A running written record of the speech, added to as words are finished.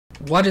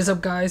What is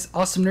up, guys?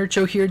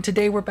 AwesomeNerdZeo here, and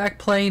today we're back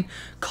playing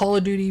Call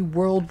of Duty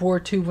World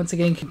War II, once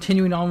again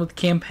continuing on with the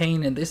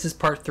campaign, and this is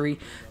part 3.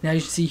 Now you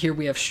see here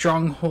we have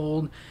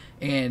Stronghold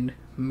and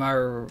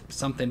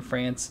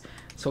France.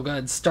 So we'll go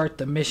ahead and start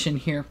the mission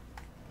here.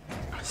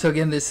 So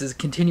again, this is a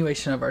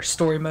continuation of our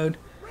story mode.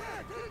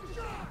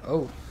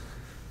 Oh,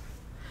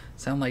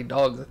 sound like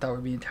dogs. I thought we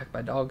were being attacked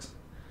by dogs.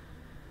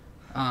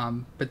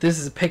 But this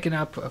is picking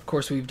up. Of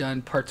course, we've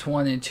done parts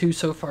 1 and 2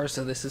 so far,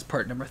 so this is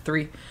part number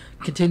 3.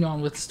 Continue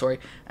on with the story,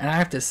 and I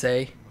have to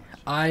say,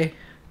 I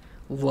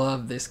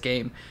love this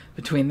game.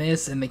 Between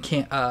this and the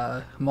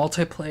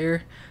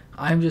multiplayer,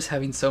 I'm just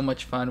having so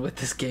much fun with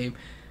this game.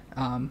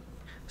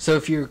 So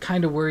if you're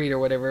kind of worried or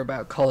whatever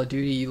about Call of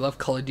Duty, you love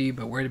Call of Duty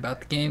but worried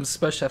about the games,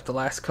 especially after the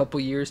last couple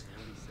years,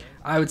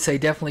 I would say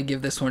definitely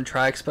give this one a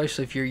try,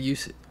 especially if you're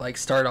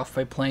start off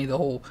by playing the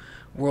whole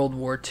World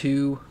War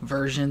II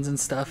versions and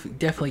stuff.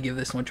 Definitely give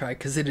this one a try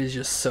because it is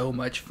just so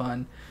much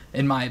fun,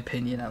 in my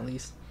opinion at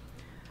least.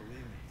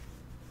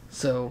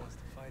 So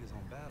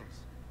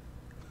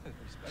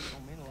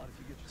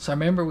I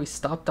remember we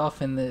stopped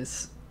off in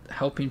this,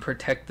 helping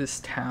protect this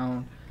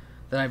town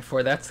the night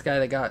before. That's the guy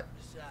that got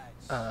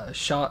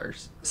shot or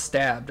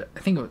stabbed. I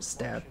think it was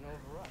stabbed.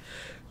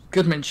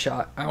 Goodman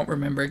shot. I don't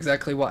remember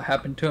exactly what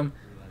happened to him.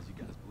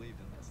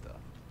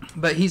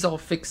 But he's all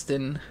fixed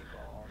and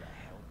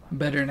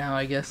better now,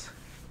 I guess.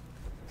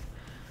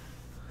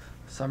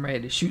 So I'm ready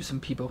to shoot some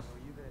people. Were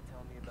you gonna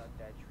tell me about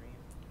that dream?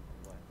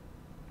 What?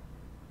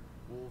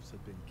 Wolves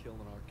have been killing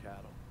our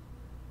cattle.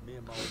 Me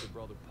and my older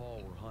brother Paul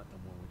were hunting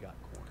them when we got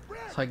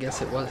cornered. So I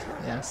guess it was,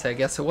 yeah, so I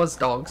guess it was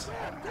dogs.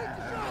 I'm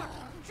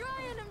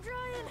trying.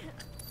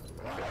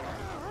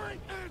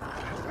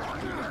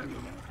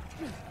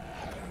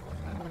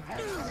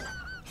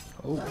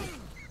 Oh.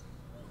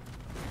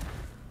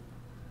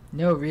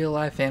 No real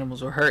life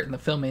animals were hurt in the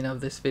filming of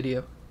this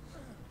video.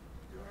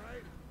 You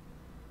alright?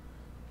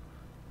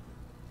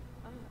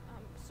 I'm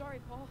sorry,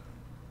 Paul.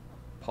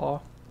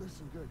 Paul?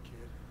 Listen good,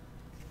 kid.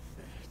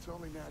 It's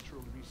only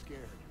natural to be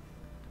scared.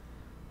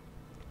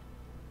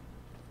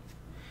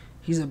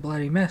 He's a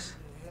bloody mess.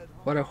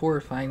 What a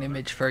horrifying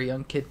image for a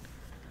young kid.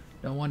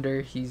 No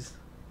wonder he's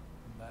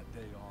From that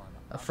day on,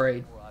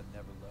 afraid. I swore I'd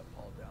never let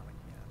Paul down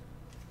again.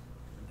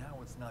 And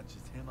now it's not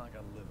just him I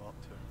gotta live up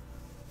to.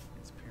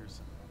 It's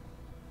Pearson.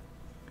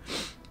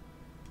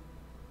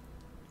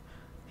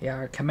 Yeah,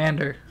 our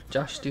commander,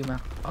 Josh Duma.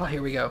 Oh,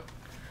 here we go.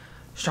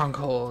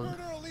 Stronghold.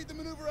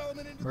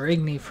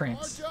 Marigny,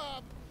 France. Our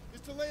job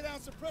is to lay down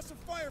suppressive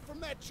fire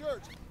from that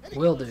church.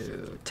 Will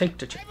do. Take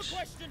the church.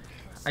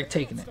 I've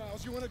taken it.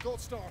 You want a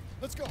gold star?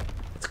 Let's go.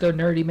 Let's go,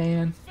 nerdy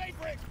man.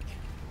 Favorite.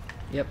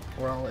 Yep,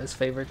 we're all his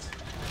favorites.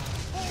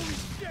 Holy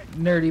shit.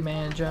 Nerdy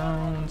man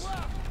Jones.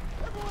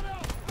 Everyone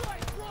else,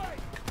 right.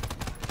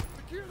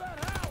 Secure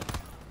that house.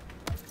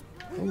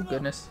 Oh,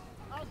 goodness.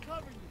 I'll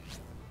cover you.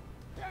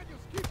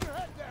 Daniels, keep your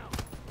head down.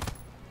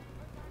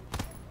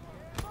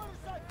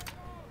 Motorcycle.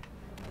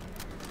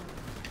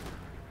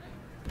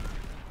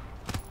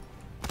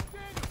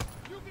 Daniels,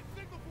 you can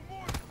signal for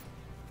more.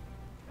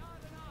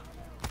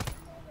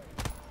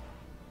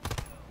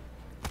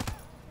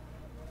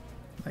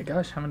 My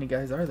gosh, how many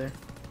guys are there?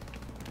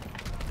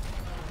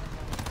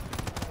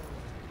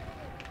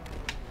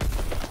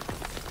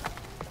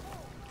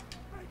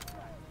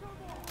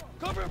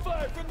 Cover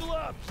fire from the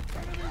left.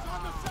 Enemies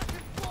on the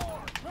second floor.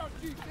 Crouch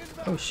deep,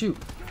 inbound. Oh, shoot.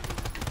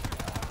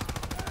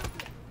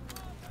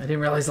 I didn't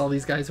realize all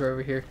these guys were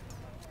over here.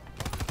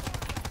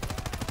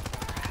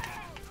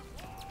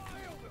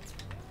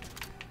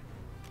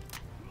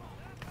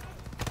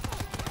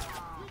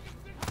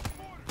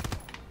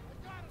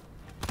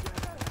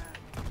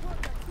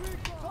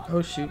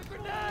 Oh, shoot.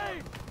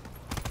 Grenade.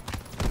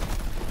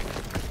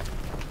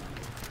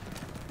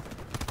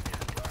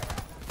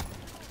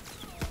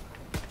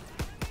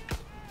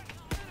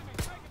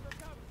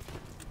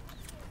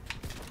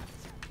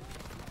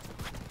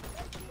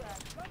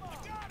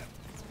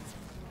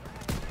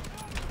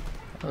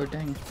 Oh,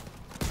 dang.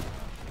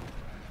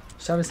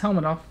 Shot his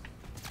helmet off.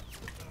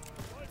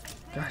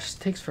 Gosh, it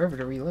takes forever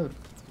to reload.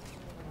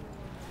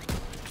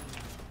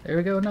 There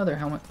we go, another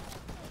helmet.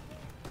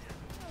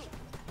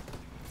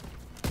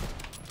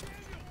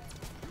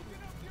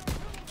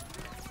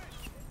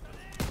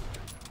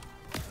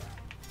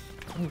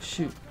 Oh,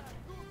 shoot.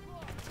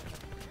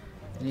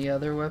 Any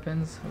other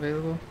weapons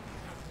available?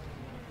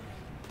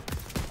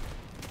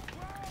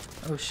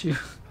 Oh, shoot.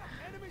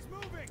 Enemies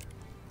moving.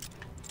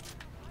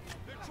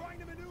 They're trying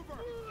to maneuver.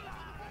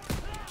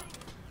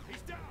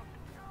 He's down.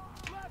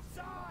 Left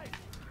side.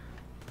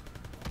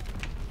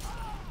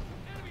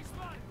 Enemy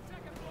spotted.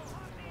 Second floor.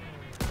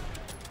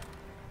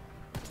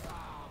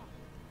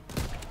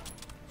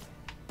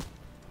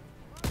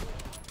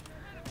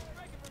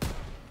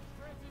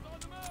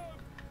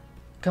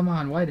 Come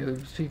on, why do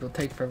these people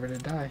take forever to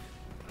die?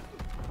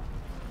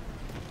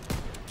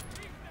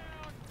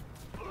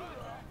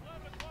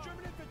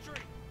 German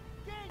infantry.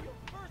 Daniel,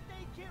 first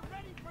aid kit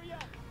ready for you.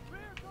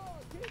 Rear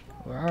guard, keep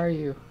up. Where are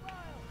you?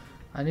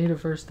 I need a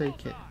first aid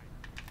kit.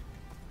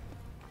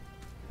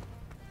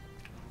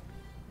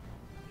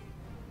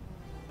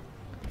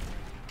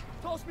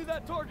 Toss me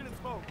that targeting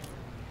smoke.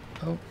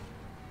 Oh.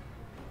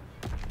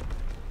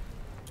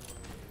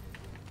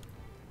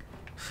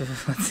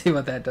 Let's see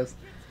what that does.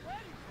 I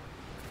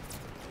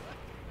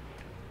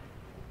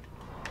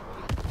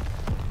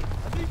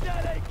need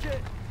that aid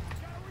kit.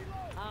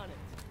 On it.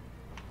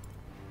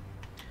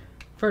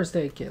 First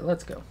aid kit,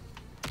 let's go.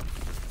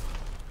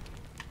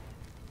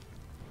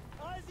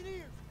 Eyes and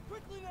ears,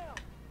 quickly now.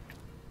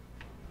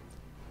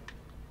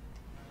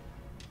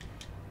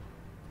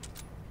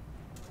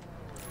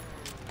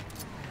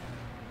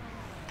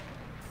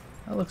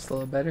 That looks a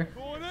little better.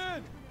 Going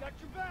in. Got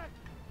your back.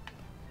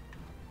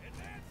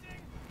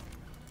 Advancing.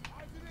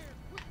 Eyes and ears,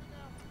 quickly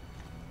now.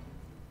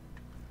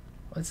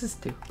 What's this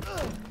do?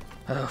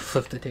 Oh,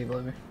 flip the table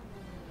over.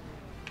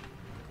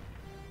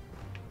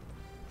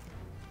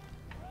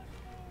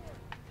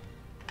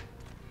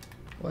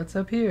 What's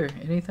up here?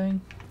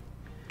 Anything?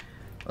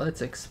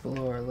 Let's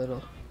explore a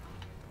little.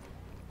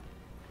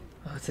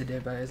 Oh, it's a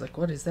dead body. I was like,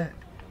 what is that?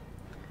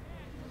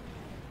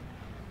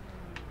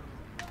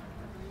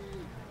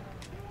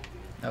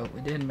 Oh,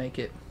 we didn't make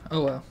it.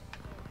 Oh well.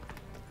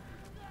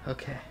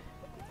 Okay.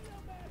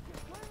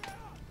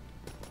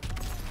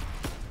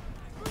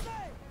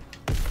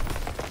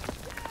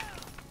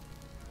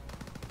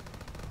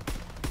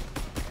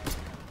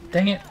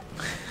 Dang it!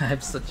 I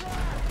have such.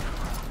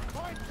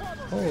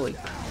 Holy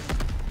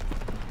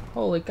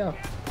cow!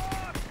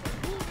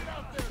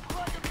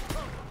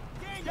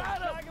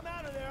 Drag him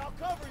out of there. I'll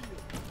cover you.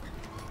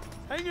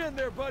 Hang in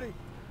there, buddy.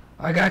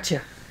 I got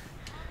you.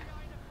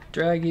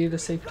 Drag you to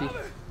safety.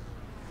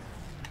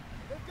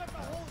 They've got the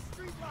whole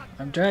street locked.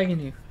 I'm dragging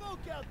you. Smoke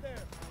out there.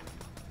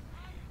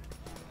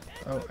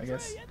 Oh, I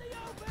guess. In the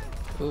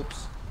open.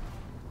 Oops.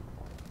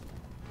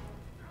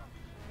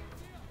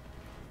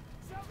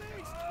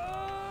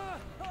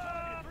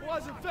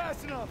 Wasn't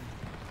fast enough.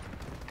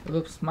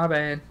 Oops, my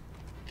bad.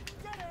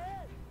 Get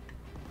ahead.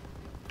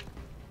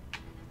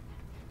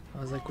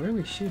 I was like, where are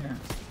we shooting at?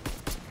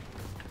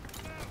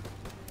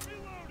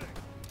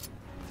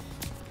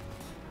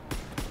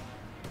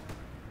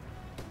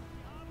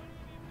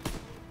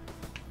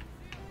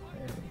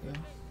 There we go.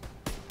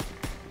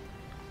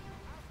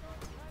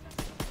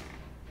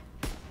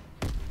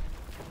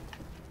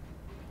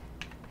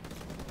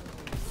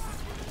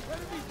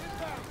 Enemies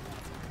inbound.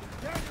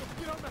 Daniel,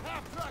 get on the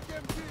half-track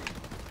MG.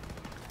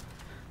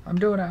 I'm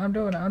doing it, I'm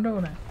doing it, I'm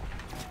doing it.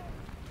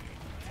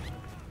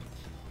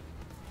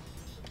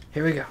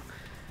 Here we go.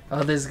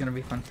 Oh, this is gonna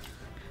be fun.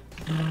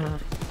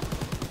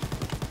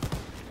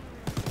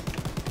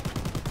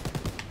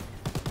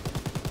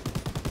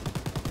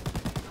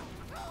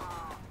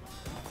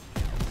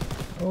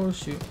 Oh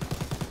shoot.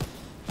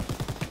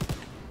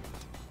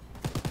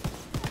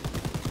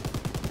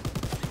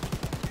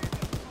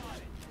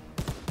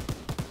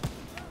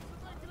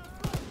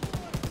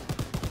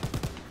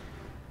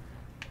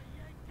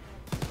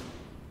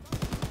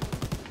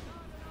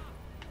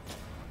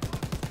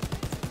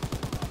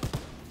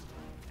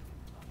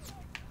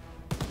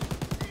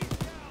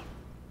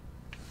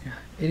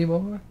 Any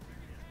more?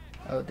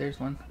 Oh, there's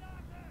one.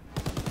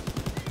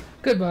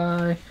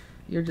 Goodbye.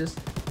 You're just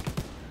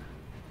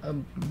a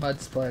mud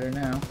splatter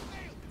now.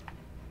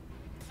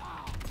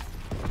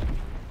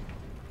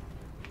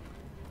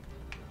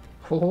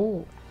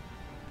 Oh,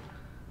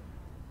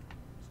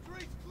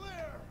 Street's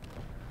clear.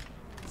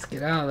 let's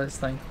get out of this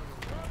thing.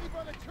 Probably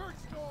by the church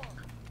door.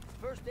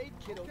 First aid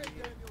kit over Okay,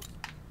 here. Daniels.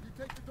 You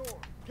take the door.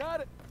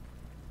 Got it.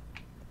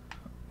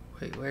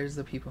 Wait, where's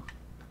the people?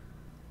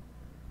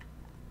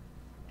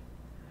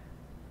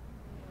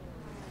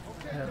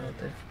 Okay, I don't know what Daniels.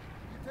 they-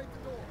 You take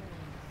the door.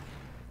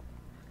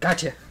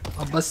 Gotcha.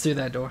 I'll bust through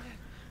that door.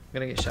 I'm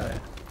gonna get shot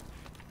at.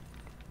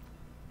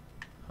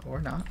 Or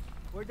not.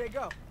 Where'd they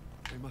go?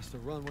 They must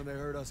have run when they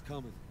heard us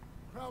coming.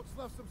 Krauts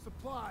left some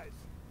supplies.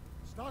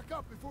 Stock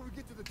up before we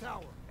get to the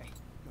tower. Hey,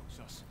 go,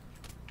 sus.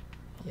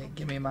 Yeah,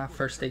 give me my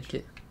first aid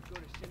kit. Go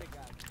to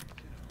synagogue.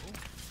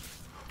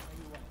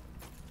 Anyway,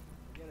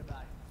 forget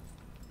about it.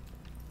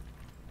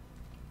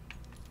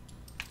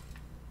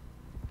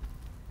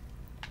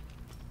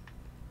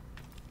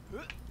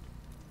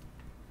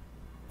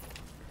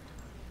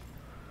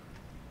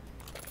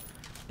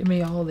 Give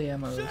me all the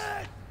ammos. MG on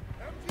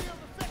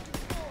the second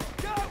floor.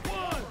 Got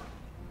one.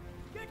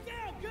 Get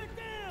down. Get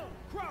down.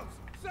 Krauts,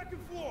 second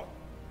floor.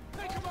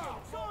 Take him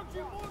out.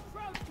 Sergeant, more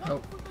Krauts coming Oh,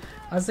 from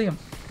the I see him.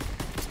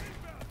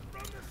 inbound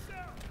from the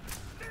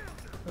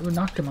south. Ooh,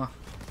 knocked him off.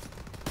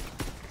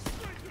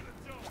 Straight to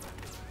the dome.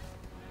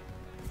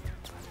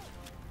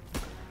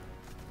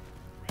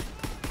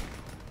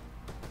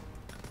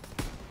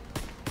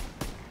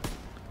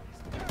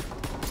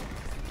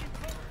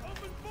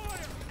 Open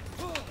fire.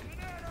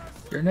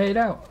 Grenade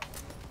out.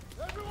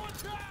 Everyone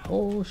down.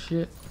 Oh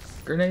shit.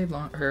 Grenade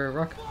launch or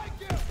rocket. Flank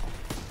him.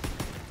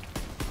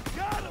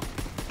 Got him.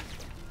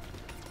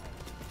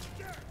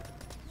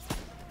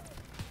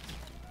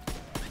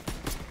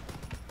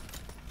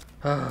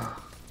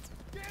 Oh,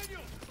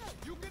 Daniel,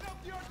 you get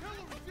up the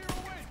artillery, zero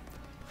in.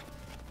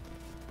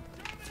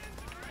 German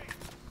infantry.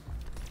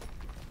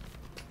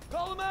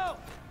 Call him out.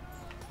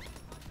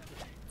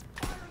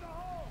 Fire in the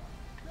hole.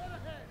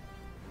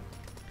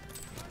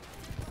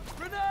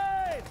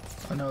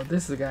 Oh no,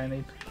 this is the guy I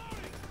need.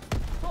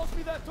 Toss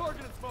me that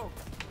target and smoke.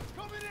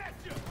 Coming at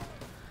you.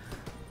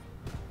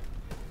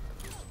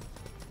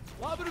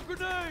 Lobbing a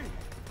grenade.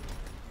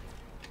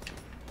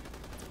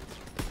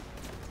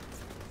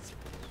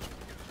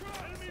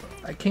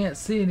 I can't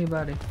see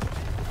anybody.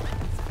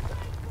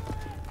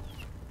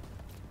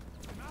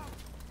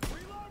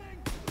 Reloading.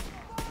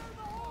 Fire in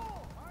the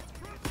hole.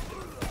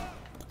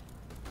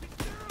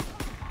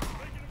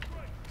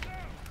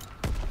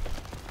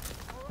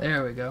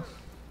 There we go.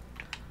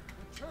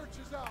 The church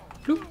is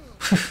out. Bloop.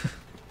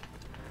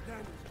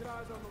 Daniels, get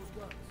eyes on those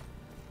guns.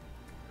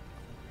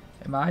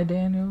 Am I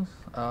Daniels?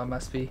 Oh, it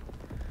must be.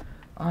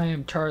 I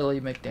am Charlie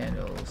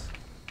McDaniels.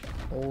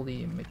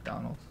 Holy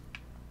McDonald.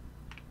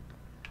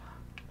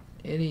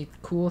 Any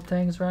cool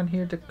things around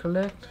here to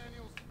collect?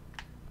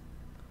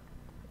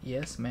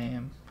 Yes,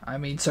 ma'am. I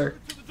mean, sir.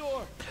 To the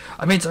door.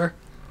 I mean, sir.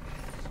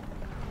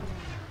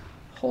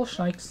 Whole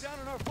shnikes. Down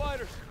on our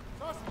fighters.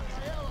 Suspect,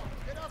 Aiello,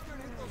 get up there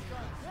and hit those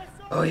guns. Yes,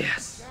 sir. Oh,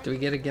 yes. Do we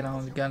get to get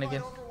on the gun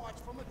again? Overwatch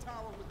from the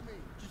tower with me.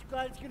 Just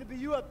glad it's gonna be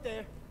you up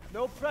there.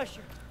 No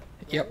pressure.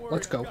 Yep, Don't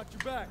let's worry, go. I got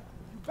your back.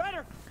 You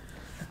better.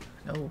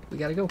 No, we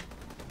gotta go.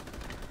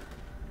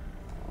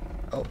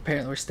 Oh,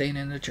 apparently we're staying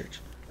in the church.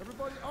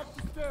 Everybody up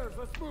the stairs.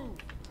 Let's move.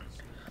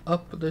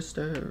 Up the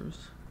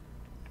stairs.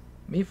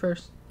 Me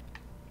first.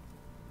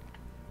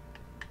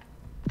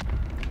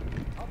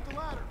 Up the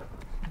ladder.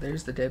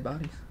 There's the dead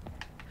bodies.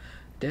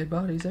 Dead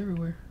bodies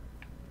everywhere.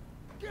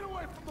 Get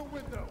away from the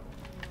window.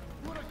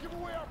 You want to give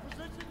away our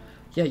position?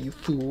 Yeah, you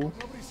fool.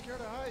 Nobody's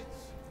scared of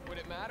heights. Would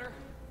it matter?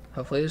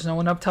 Hopefully there's no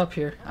one up top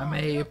here. I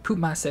may poop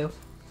myself.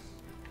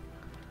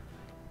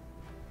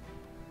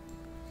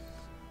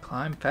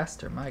 Climb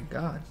faster, my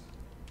god.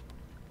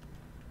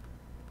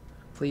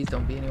 Please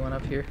don't be anyone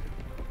up here.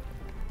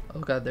 Oh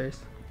god, there's.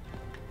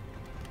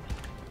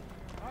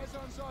 Eyes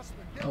on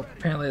Zussman. Get Oh, ready.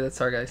 apparently that's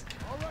our guys.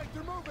 All right,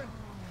 they're moving.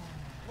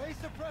 Lay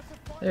suppressive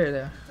fire. There they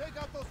are. Take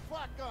out those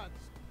flak guns.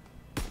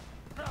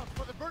 Crouch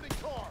for the burning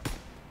car.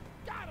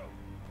 Got him.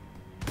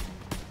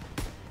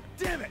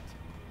 Damn it!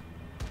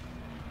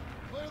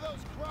 Clear those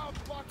crowds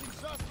blocking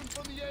Zussman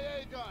from the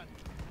AA gun.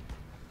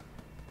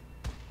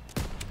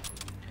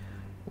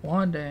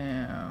 One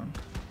down.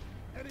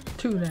 Enemy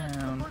Two the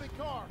down. burning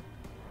car.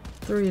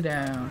 3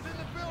 down. Who's in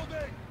the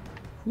building?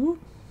 Whoop.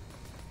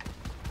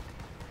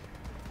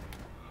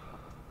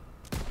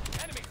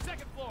 Enemy,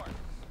 second floor.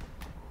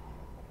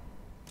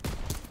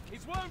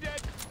 He's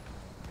wounded.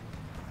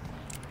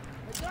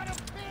 I got him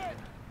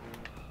pinned.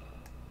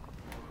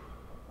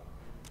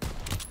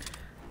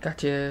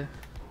 Gotcha.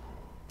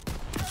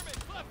 German,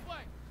 left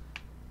flank.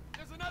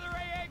 There's another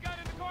AA gun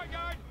in the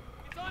courtyard.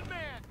 It's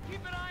unmanned.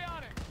 Keep an eye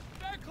on it.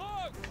 They're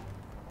close.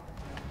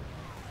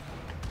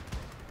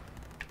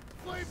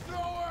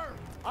 Flamethrower.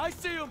 I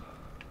see him.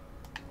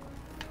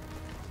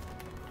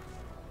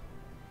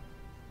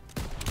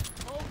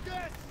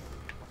 Focus.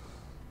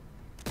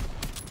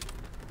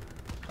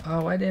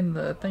 Oh, why didn't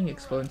the thing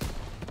explode?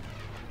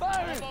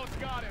 Fire. Almost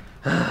got him.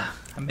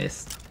 I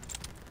missed.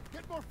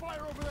 Get more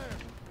fire over there.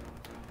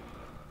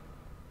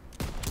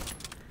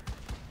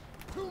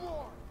 Two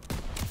more.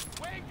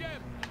 Winged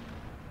him.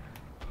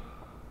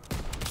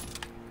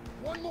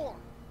 One more.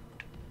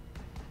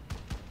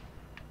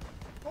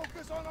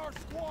 Focus on our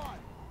squad.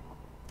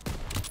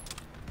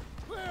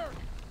 Clear.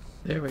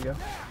 There we go.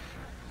 Yeah,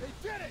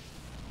 they did it.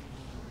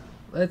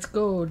 Let's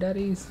go,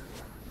 daddies.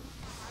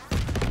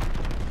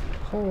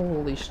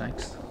 Holy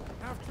shnikes.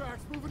 Half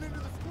tracks moving into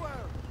the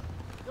square.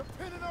 They're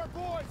pinning our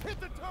boys. Hit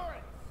the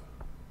turrets.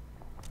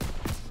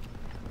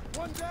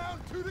 One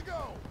down, 2 to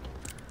go.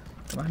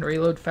 Come on,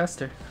 reload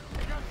faster.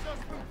 They got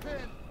Zussman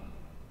pinned.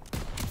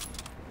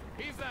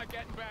 He's not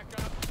getting back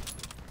up.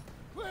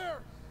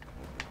 Clear.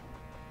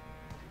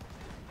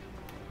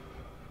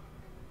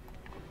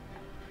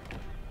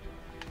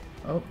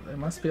 Oh, they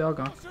must be all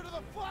gone. Closer to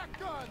the flak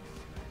guns.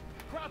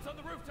 Crowds on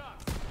the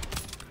rooftops.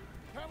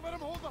 Can't let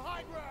them hold the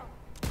high ground.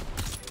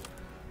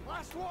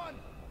 Last one.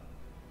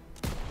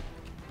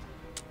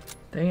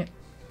 Dang it.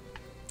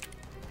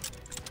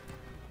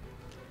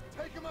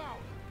 Take him out.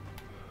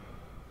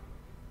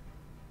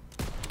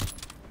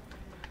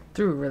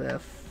 Through where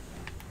that.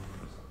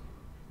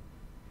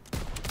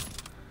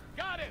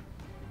 Got him.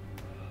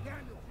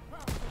 Daniel,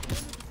 crouch at the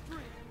end of the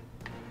street.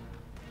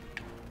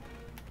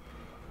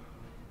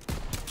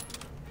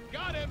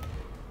 Got him.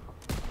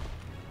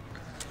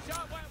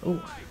 Shot went Oh.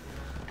 wide.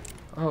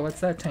 Oh, what's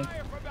that tank?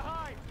 Fire from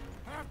behind.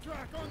 Half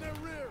track on their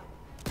rear.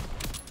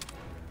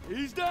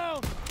 He's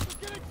down.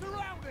 We're getting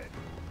surrounded.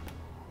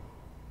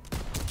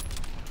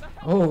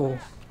 Oh.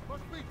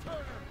 Must be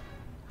Turner.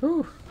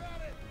 Whew.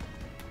 Got it.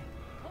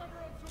 Cover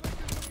him so they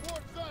can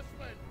support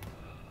Zussman.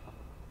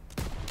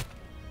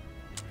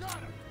 Got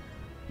him.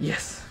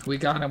 Yes, we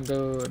got him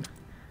good.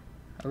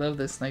 I love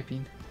this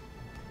sniping.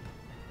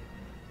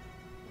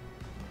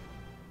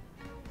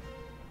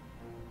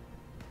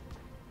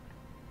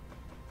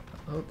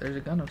 Oh, there's a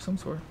gun of some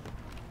sort.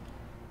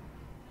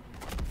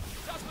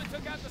 Zussman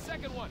took out the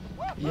second one.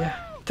 Yeah,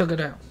 took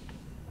it out.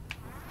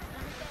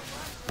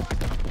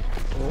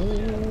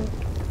 Oh.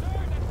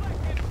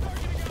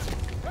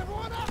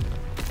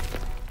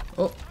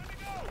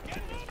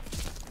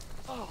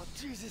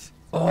 Jesus.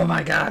 Oh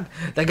my god,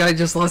 that guy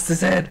just lost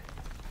his head.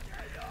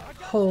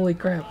 Holy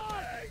crap.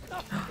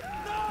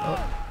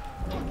 Oh.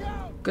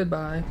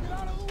 Goodbye. Get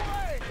out of the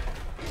way!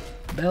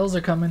 Bells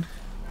are coming.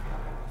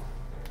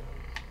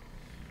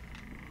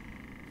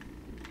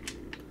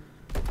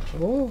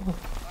 Oh.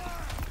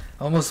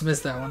 Almost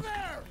missed that one.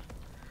 There!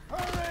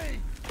 Hurry!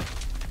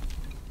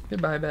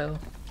 Goodbye, Bell.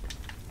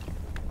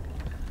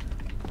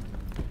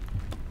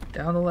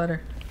 Down the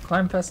ladder.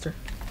 Climb faster.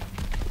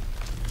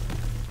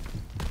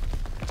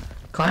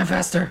 Climb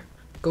faster!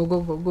 Go,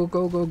 go, go, go,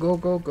 go, go, go,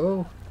 go,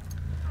 go.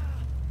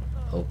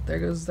 Oh, there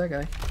goes that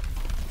guy.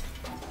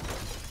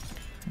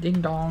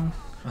 Ding dong.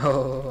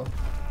 Oh.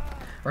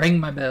 Ring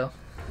my bell.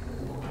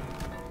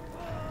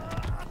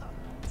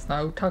 It's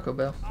not Taco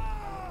Bell.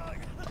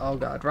 Oh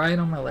god, right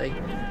on my leg.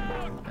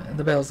 And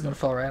the bell's gonna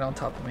fall right on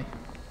top of me.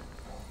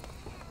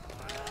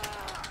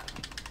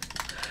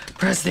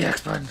 Press the X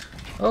button.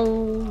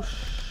 Oh,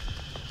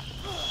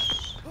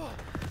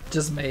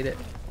 just made it.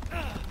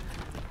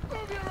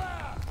 Move your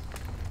ass!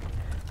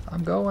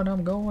 I'm going,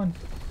 I'm going.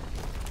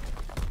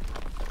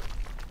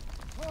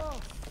 Oh,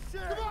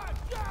 shit! Come on,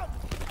 jump!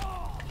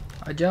 Oh,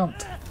 I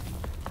jumped.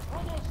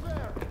 almost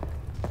there!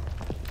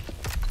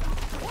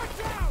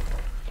 Watch out!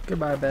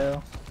 Goodbye,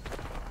 Bell.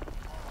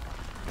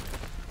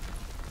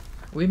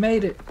 We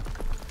made it.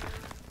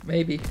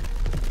 Maybe.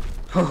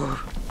 Oh,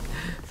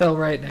 fell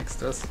right next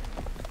to us.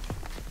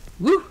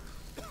 Woo!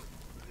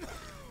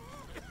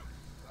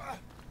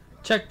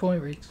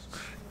 Checkpoint reached.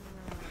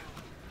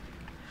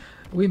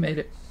 We made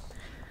it.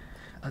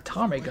 A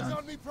Tommy It's gun.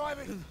 on me,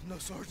 Private. No,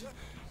 Sergeant.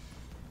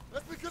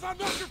 That's because I'm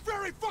not your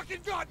fairy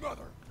fucking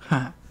godmother.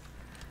 Ha.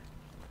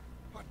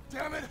 God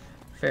damn it!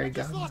 Fairy I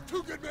just gun. lost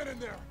 2 good men in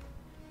there.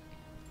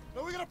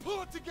 Now we gotta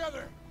pull it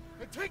together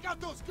and take out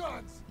those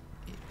guns.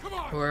 Come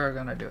on! We're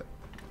gonna do it.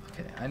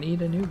 Okay, I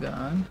need a new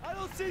gun. I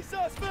don't see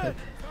suspect.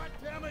 God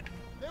damn it!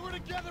 They were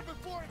together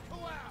before it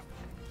collapsed.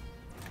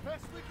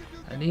 Best we can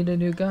do. I need a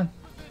new gun.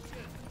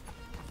 Position.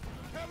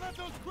 Can't let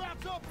those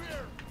crabs up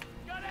here.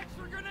 Got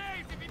extra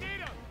grenades if you need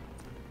them.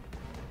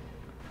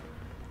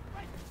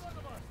 Right in front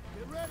of us.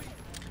 Get ready.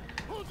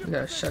 Hold your We got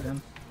a position.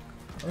 shotgun.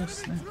 Oh Enemy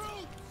snap.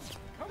 troops!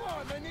 Come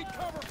on, they need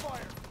cover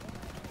fire.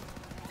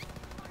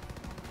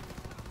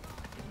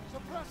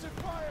 Suppressive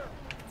fire.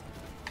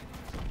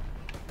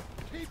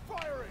 Keep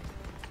firing.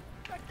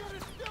 That gun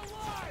is still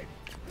live.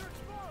 They're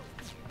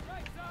exposed.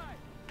 Right side.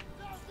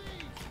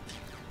 Southeast.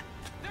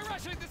 They're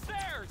rushing the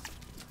stairs.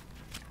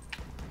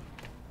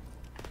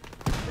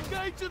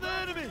 Engage to the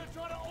enemy. They're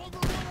trying to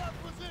overrun our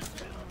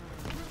position.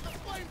 Use the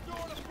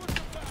flamethrower to push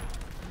them back.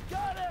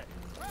 Got it.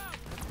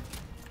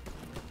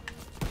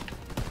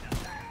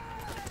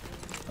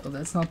 Oh,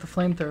 that's not the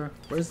flamethrower.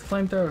 Where's the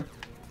flamethrower?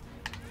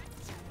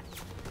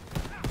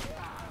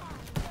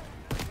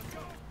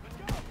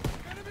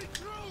 Enemy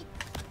troops.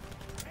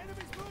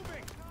 Enemy's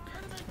moving.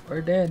 Enemy.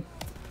 We're dead.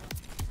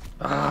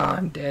 Ah,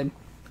 I'm dead.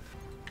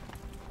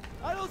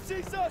 I don't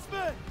see suspect.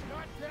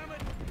 God damn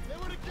it! They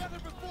were together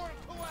before it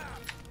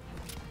collapsed.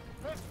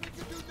 Best we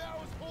can do now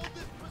is hold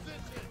this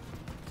position.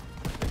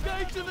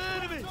 Engage to the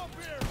enemy. Up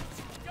here.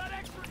 Got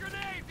extra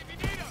grenades if you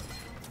need them.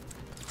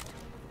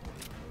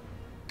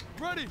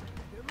 Ready.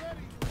 Get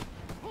ready.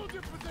 Hold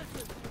your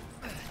position.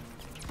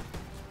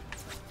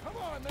 Come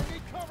on, they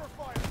need cover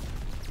fire.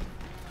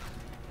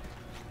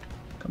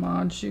 Come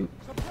on, shoot.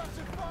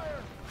 Suppressive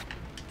fire.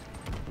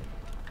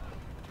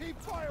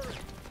 Keep firing.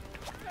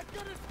 That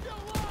gun is still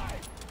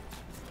alive.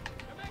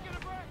 They're making a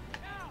break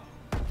now.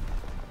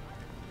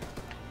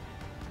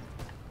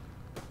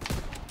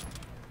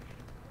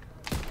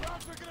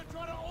 Crowds are gonna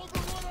try to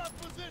overrun our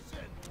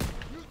position.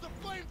 Use the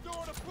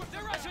flamethrower to push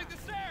They're them rushing back. the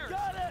stairs.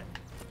 Got it.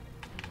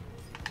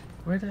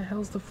 Where the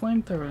hell's the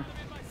flamethrower?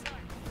 In my sight.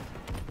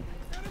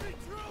 Enemy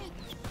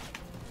troops.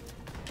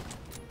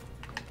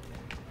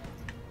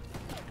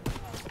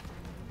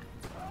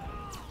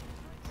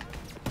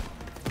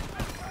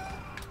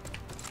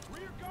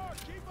 Rear guard,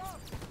 keep up.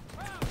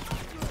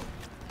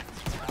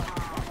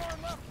 Cover our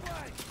left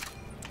flank.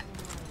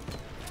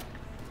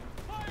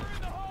 Fire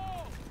in the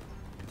hole.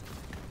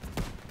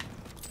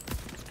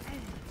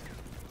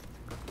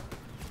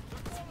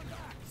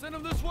 Send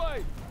them this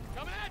way.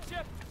 Coming at you.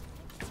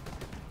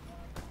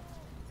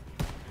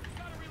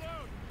 Gotta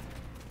reload.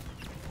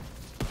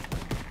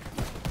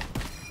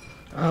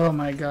 Oh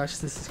my gosh,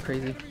 this is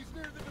crazy. Enemies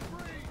near the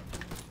debris.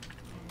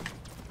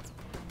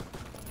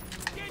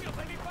 Daniel,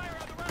 I need fire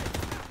on the right.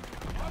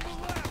 On the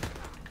left.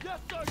 Yes,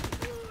 Sergeant.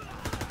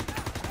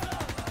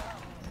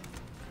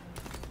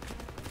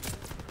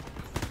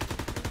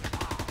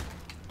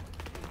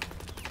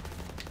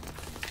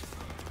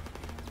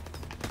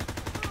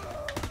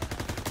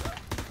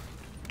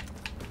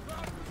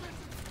 Ground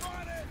position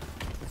spotted.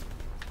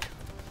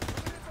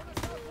 Coming in from the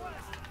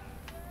southwest.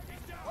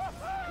 He's down.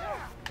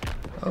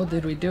 Yeah. Oh,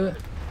 did we do it?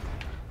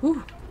 Whew.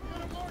 We're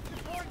gonna mark the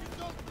target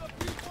zone for the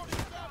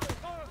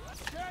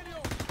P-47.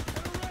 Daniel,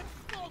 get a red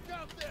smoke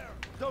out there.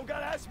 Don't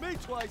gotta ask me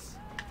twice.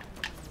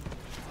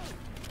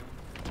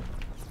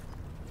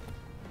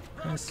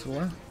 I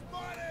swear.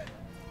 Spotted.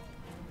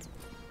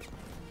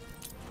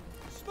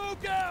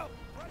 Look out!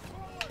 Press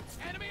forward!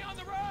 Enemy on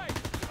the right!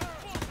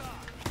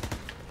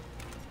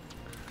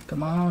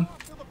 Come on.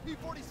 Till the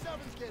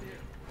P-47s get here.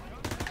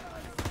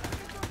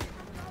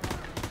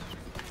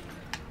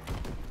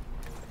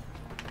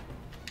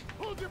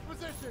 Hold your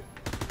position.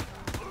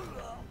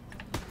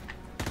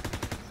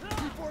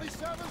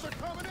 P-47s are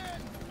coming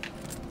in.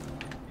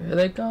 Here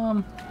they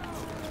come.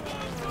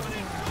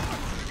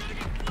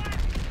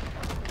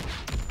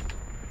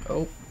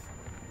 Oh.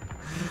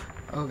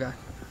 Oh god.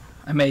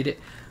 I made it.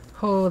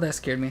 Oh, that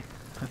scared me.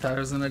 I thought I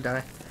was gonna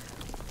die.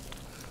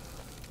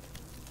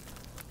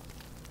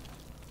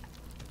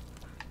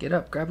 Get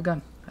up, grab a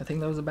gun. I think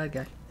that was a bad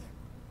guy.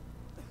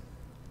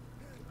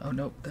 Oh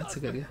nope, that's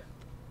a good guy.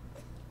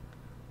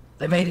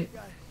 They made it.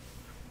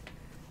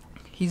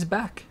 He's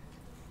back.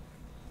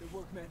 Good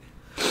work, man.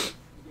 You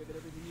gave it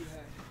everything you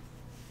had.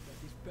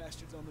 Got these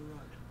bastards on the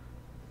run.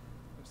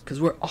 Cause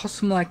we're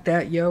awesome like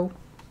that, yo. I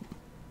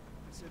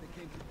said they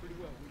came through pretty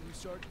well. Wouldn't you,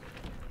 Sergeant?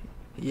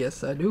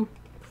 Yes, I do.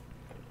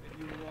 Maybe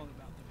you were wrong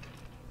about them.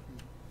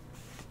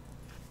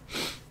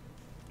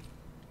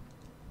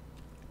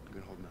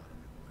 Been holding out on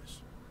you, boys.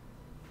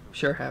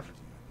 Sure have.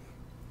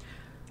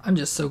 I'm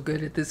just so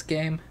good at this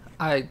game.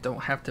 I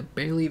don't have to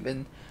barely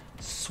even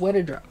sweat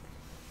a drop.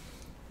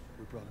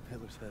 We brought him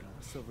Hitler's head on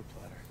a silver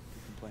platter.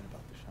 You complain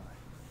about the shine.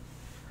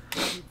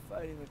 Keep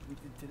fighting like we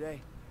did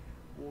today.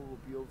 War will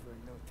be over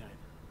in no time.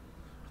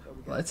 So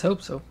we gotta Let's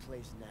hope so.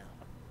 place now.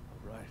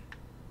 All right.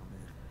 I'm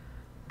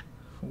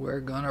in.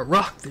 We're gonna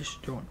rock this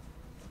joint.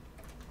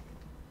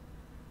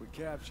 We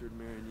captured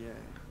Marigny.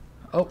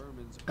 Oh,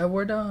 Germans. and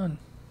we're done.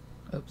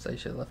 Oops, I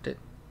should have left it.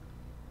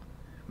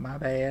 My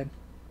bad.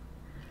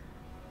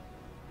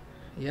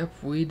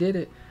 Yep, we did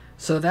it.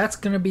 So that's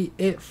gonna be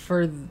it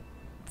for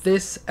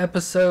this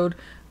episode.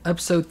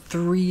 Episode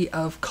 3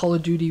 of Call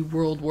of Duty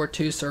World War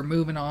II. So we're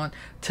moving on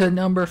to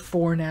number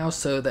 4 now.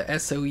 So the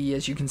SOE,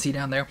 as you can see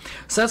down there.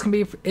 So that's going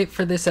to be it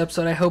for this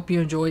episode. I hope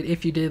you enjoyed.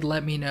 If you did,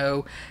 let me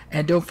know.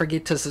 And don't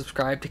forget to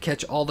subscribe to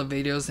catch all the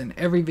videos and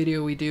every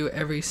video we do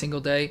every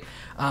single day.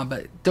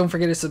 But don't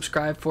forget to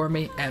subscribe for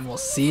me. And we'll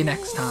see you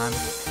next time.